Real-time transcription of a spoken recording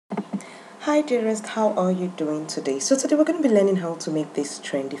Hi dearest, how are you doing today? So today we're going to be learning how to make this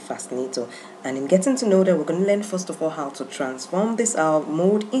trendy fascinator, and in getting to know that, we're going to learn first of all how to transform this our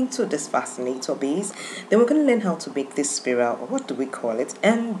mold into this fascinator base. Then we're going to learn how to make this spiral, or what do we call it,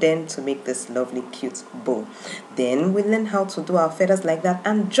 and then to make this lovely cute bow. Then we learn how to do our feathers like that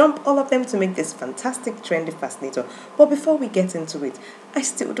and jump all of them to make this fantastic trendy fascinator. But before we get into it, I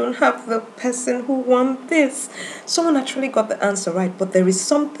still don't have the person who won this. Someone actually got the answer right, but there is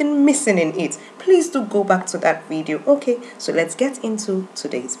something missing in it. Please do go back to that video. Okay, so let's get into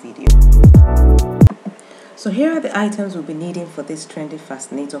today's video. So here are the items we'll be needing for this trendy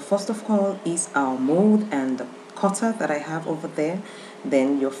fascinator. First of all is our mold and the cutter that I have over there.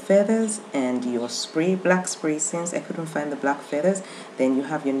 Then your feathers and your spray, black spray, since I couldn't find the black feathers. Then you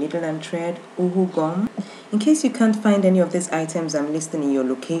have your needle and thread, uhu gum. In case you can't find any of these items I'm listing in your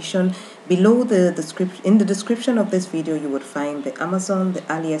location, below the description, in the description of this video, you would find the Amazon, the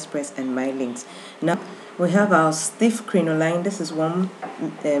AliExpress, and my links. Now we have our stiff crinoline. This is 1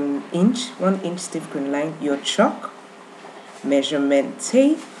 inch stiff crinoline. Your chalk, measurement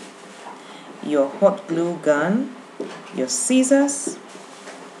tape, your hot glue gun, your scissors,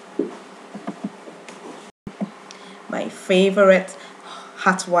 my favorite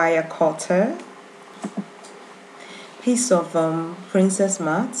hot wire cutter, piece of princess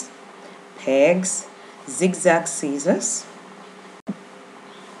mat, pegs, zigzag scissors,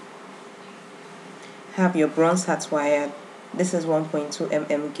 have your bronze hot wire. This is 1.2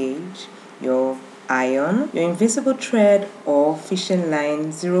 mm gauge, your iron, your invisible thread or fishing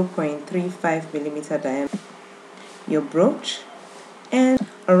line, 0.35 millimeter diameter, your brooch, and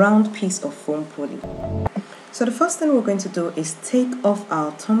a round piece of foam pulley. So the first thing we're going to do is take off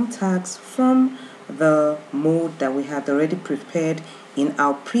our thumb tags from the mold that we had already prepared in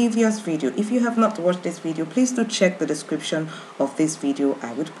our previous video. If you have not watched this video, please do check the description of this video.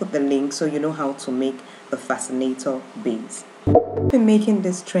 I would put the link so you know how to make the fascinator base. In making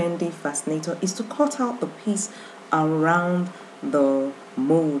this trendy fascinator is to cut out the piece around the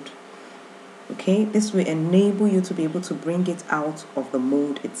mold. Okay, this will enable you to be able to bring it out of the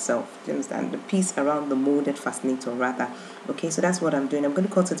mold itself. Do you understand? The piece around the molded fascinator rather. Okay, so that's what I'm doing. I'm going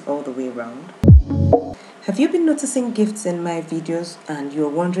to cut it all the way around. Have you been noticing gifts in my videos and you're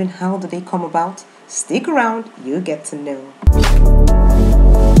wondering how do they come about? Stick around, you get to know.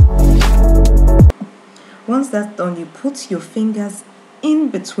 Once that's done, you put your fingers in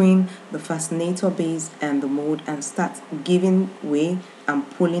between the fascinator base and the mold and start giving way and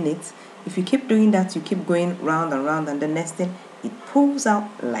pulling it. If you keep doing that, you keep going round and round, and the next thing, it pulls out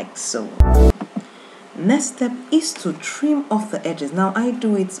like so. Next step is to trim off the edges. Now I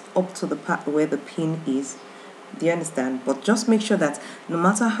do it up to the part where the pin is. Do you understand? But just make sure that no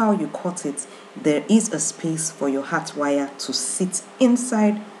matter how you cut it, there is a space for your hot wire to sit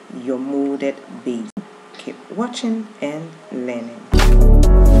inside your molded base. Keep watching and learning.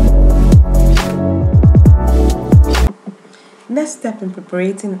 Next step in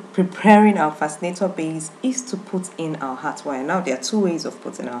preparing our fascinator base is to put in our hot wire. Now there are two ways of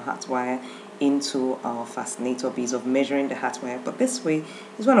putting our hot wire into our fascinator base, of measuring the hot wire, but this way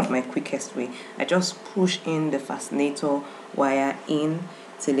is one of my quickest way. I just push in the fascinator wire in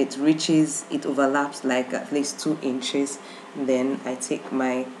till it reaches, it overlaps like at least 2 inches. Then I take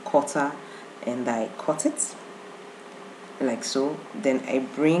my cutter and I cut it like so. Then I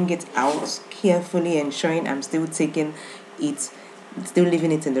bring it out carefully, ensuring I'm still taking it, still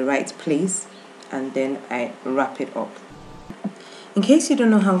leaving it in the right place, and then I wrap it up. In case you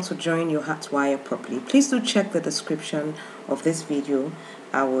don't know how to join your hot wire properly, please do check the description of this video.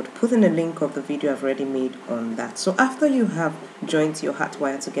 I would put in a link of the video I've already made on that. So after you have joined your hot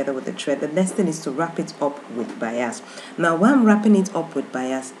wire together with the thread, the next thing is to wrap it up with bias. Now why I'm wrapping it up with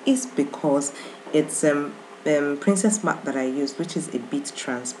bias is because it's princess mat that I used, which is a bit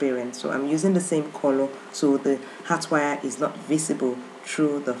transparent, so I'm using the same color so the hot wire is not visible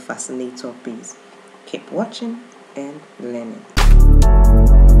through the fascinator base. Keep watching and learning.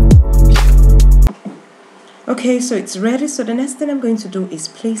 Okay, so it's ready. So the next thing I'm going to do is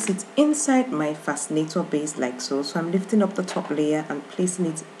place it inside my fascinator base like so. So I'm lifting up the top layer and placing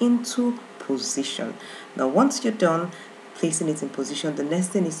it into position. Now once you're done placing it in position, the next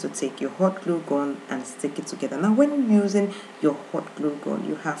thing is to take your hot glue gun and stick it together. Now when you're using your hot glue gun,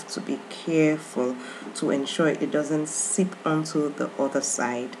 you have to be careful to ensure it doesn't seep onto the other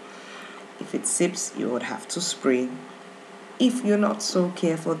side. If it seeps, you would have to spray. If you're not so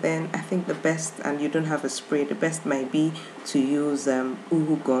careful, then I think the best, and you don't have a spray, the best might be to use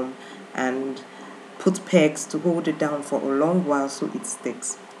uhu gum and put pegs to hold it down for a long while so it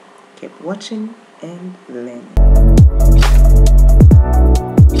sticks. Keep watching and learn.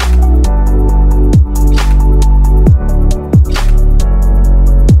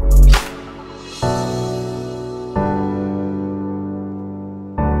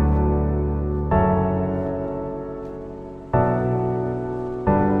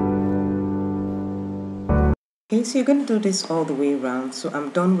 Okay, so you're going to do this all the way around. So I'm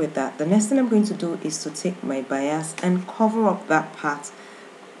done with that. The next thing I'm going to do is to take my bias and cover up that part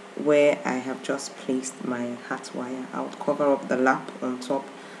where I have just placed my hat wire. I'll cover up the lap on top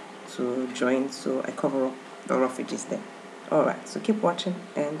to join, so I cover up the rough edges there. Alright, so keep watching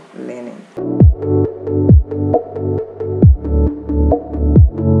and learning.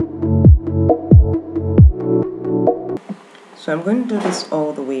 So I'm going to do this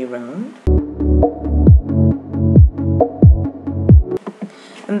all the way around.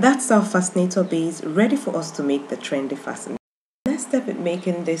 And that's our fascinator base ready for us to make the trendy fascinator. The next step in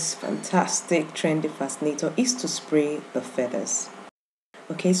making this fantastic trendy fascinator is to spray the feathers.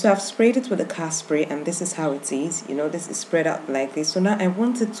 Okay, so I've sprayed it with a car spray, and this is how it is. You know, this is spread out like this. So now I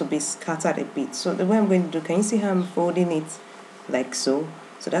want it to be scattered a bit. So the way I'm going to do, can you see how I'm folding it like so?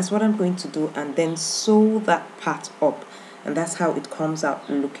 So that's what I'm going to do, and then sew that part up. And that's how it comes out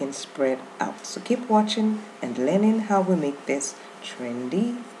looking spread out. So keep watching and learning how we make this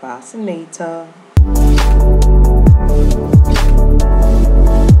trendy fascinator.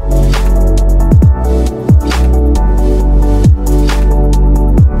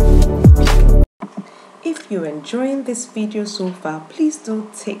 If you're enjoying this video so far, please do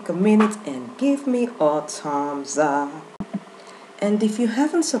take a minute and give me a thumbs up. And if you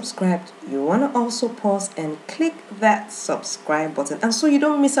haven't subscribed, you want to also pause and click that subscribe button. And so you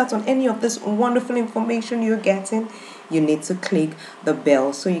don't miss out on any of this wonderful information you're getting, you need to click the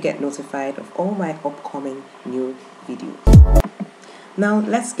bell so you get notified of all my upcoming new videos. Now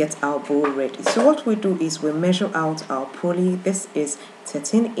let's get our bow ready. So what we do is we measure out our poly. This is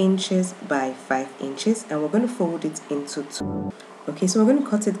 13 inches by 5 inches, and we're going to fold it into 2. Okay, so we're going to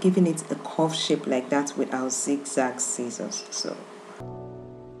cut it, giving it a curve shape like that with our zigzag scissors.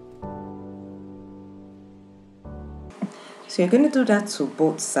 So you're going to do that to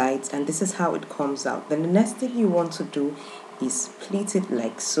both sides, and this is how it comes out. Then the next thing you want to do is pleat it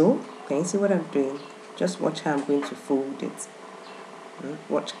like so. Can you see what I'm doing? Just watch how I'm going to fold it.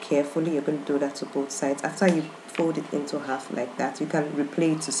 Watch carefully. You're going to do that to both sides. After you fold it into half like that, you can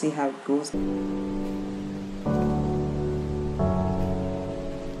replay it to see how it goes.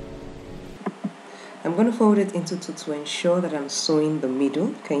 I'm going to fold it into 2 to ensure that I'm sewing the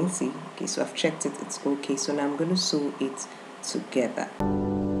middle. Can you see? Okay, so I've checked it, it's okay. So now I'm going to sew it together.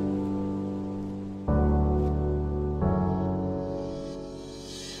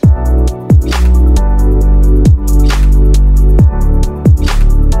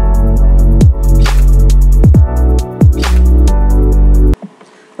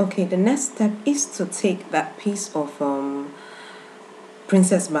 Okay, the next step is to take that piece of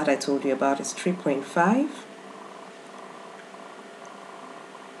princess mat I told you about. It's 3.5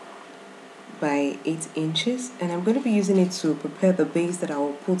 by 8 inches, and I'm going to be using it to prepare the base that I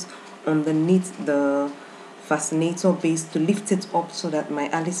will put underneath the fascinator base to lift it up so that my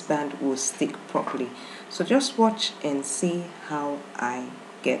Alice band will stick properly. So just watch and see how I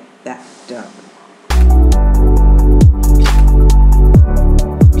get that done.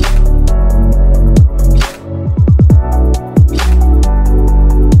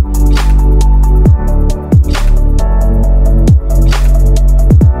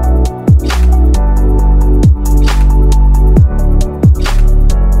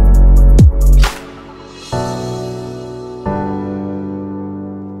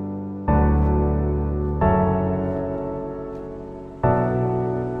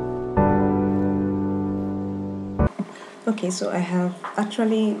 Okay, so I have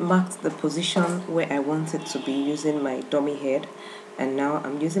actually marked the position where I want it to be using my dummy head, and now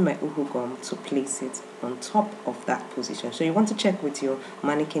I'm using my uhu gum to place it on top of that position. So you want to check with your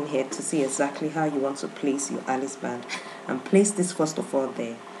mannequin head to see exactly how you want to place your Alice band, and place this first of all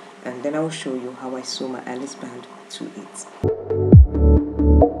there, and then I will show you how I sew my Alice band to it.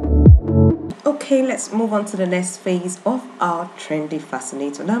 Okay, let's move on to the next phase of our trendy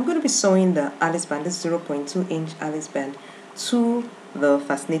fascinator. Now I'm going to be sewing the Alice band, this 0.2 inch Alice band, to the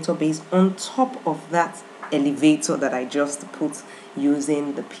fascinator base on top of that elevator that I just put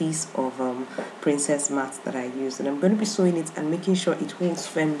using the piece of princess mat that I used. And I'm going to be sewing it and making sure it holds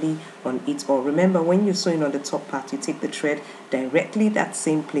firmly on it all. Remember, when you're sewing on the top part, you take the thread directly that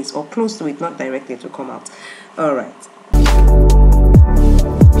same place or close to it, not directly, to come out. Alright.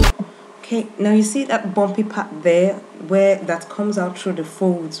 Okay, now you see that bumpy part there where that comes out through the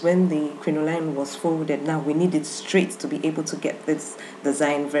folds when the crinoline was folded. Now we need it straight to be able to get this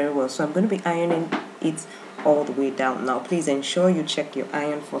design very well. So I'm going to be ironing it all the way down. Now please ensure you check your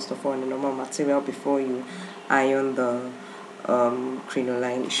iron first of all on the normal material before you iron the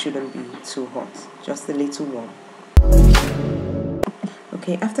crinoline. It shouldn't be too hot, just a little warm.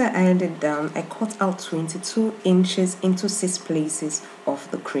 Okay, after I ironed it down, I cut out 22 inches into 6 places of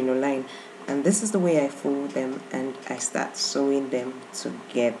the crinoline, and this is the way I fold them, and I start sewing them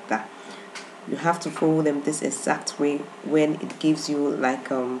together. You have to fold them this exact way when it gives you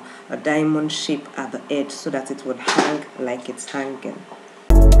like a diamond shape at the edge, so that it would hang like it's hanging.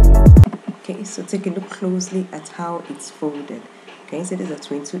 Okay, so take a look closely at how it's folded. Can you see these are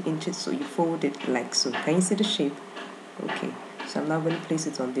 22 inches, so you fold it like so. Can you see the shape? Okay, so I'm now going to place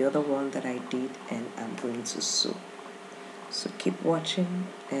it on the other one that I did, and I'm going to sew. So keep watching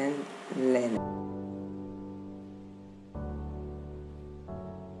and learn.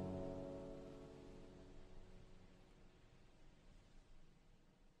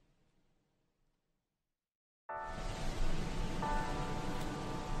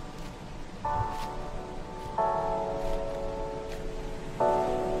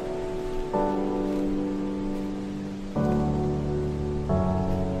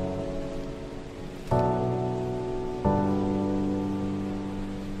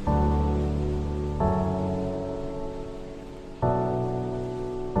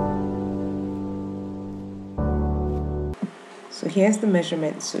 So here's the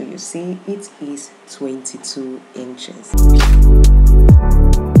measurement. So you see it is 22 inches.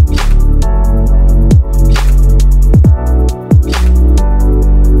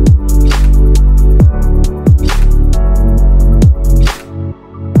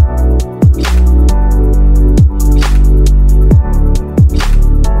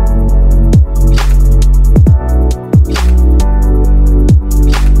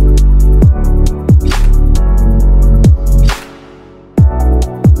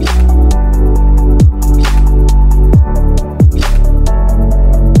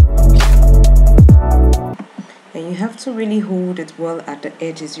 To really hold it well at the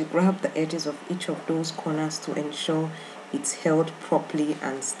edges, you grab the edges of each of those corners to ensure it's held properly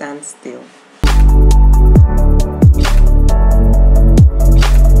and stands still.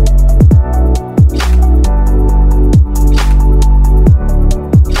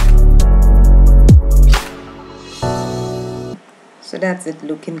 So that's it,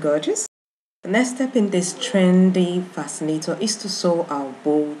 looking gorgeous. The next step in this trendy fascinator is to sew our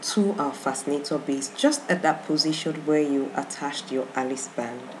bow to our fascinator base, just at that position where you attached your Alice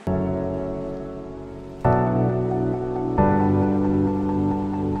band.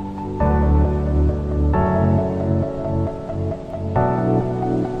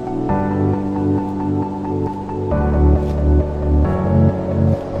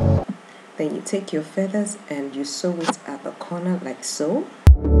 Then you take your feathers and you sew it at the corner like so.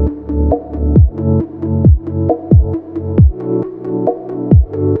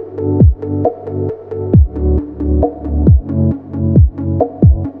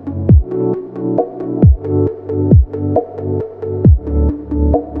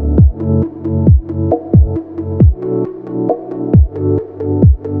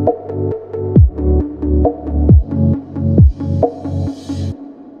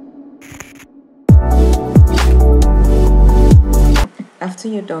 After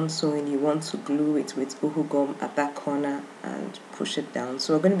you're done sewing, you want to glue it with uhu gum at that corner and push it down.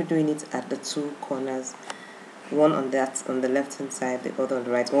 So we're going to be doing it at the two corners, one on the left hand side, the other on the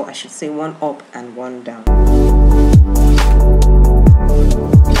right, or I should say one up and one down.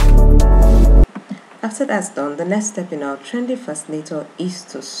 After that's done, the next step in our trendy fascinator is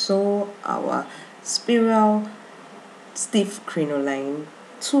to sew our spiral stiff crinoline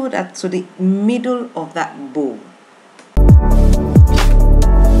to the middle of that bow.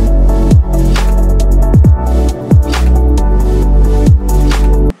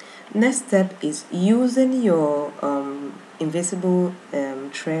 Next step is using your invisible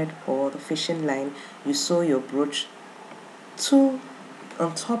thread or the fishing line. You sew your brooch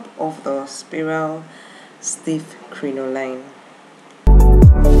on top of the spiral stiff crinoline.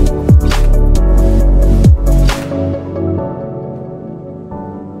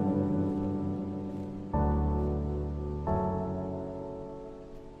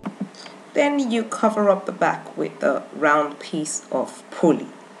 Then you cover up the back with a round piece of pulley.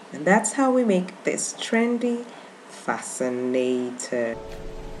 And that's how we make this trendy fascinator.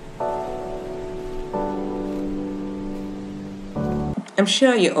 I'm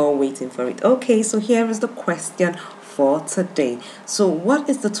sure you're all waiting for it. Okay, so here is the question for today. So what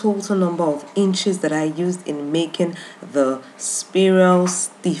is the total number of inches that I used in making the spiral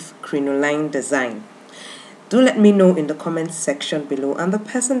stiff crinoline design? Do let me know in the comments section below, and the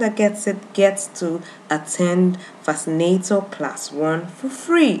person that gets it gets to attend Fascinator Class 1 for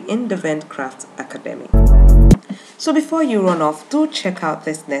free in the Ventcraft Academy. So before you run off, do check out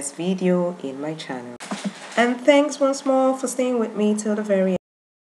this next video in my channel. And thanks once more for staying with me till the very end.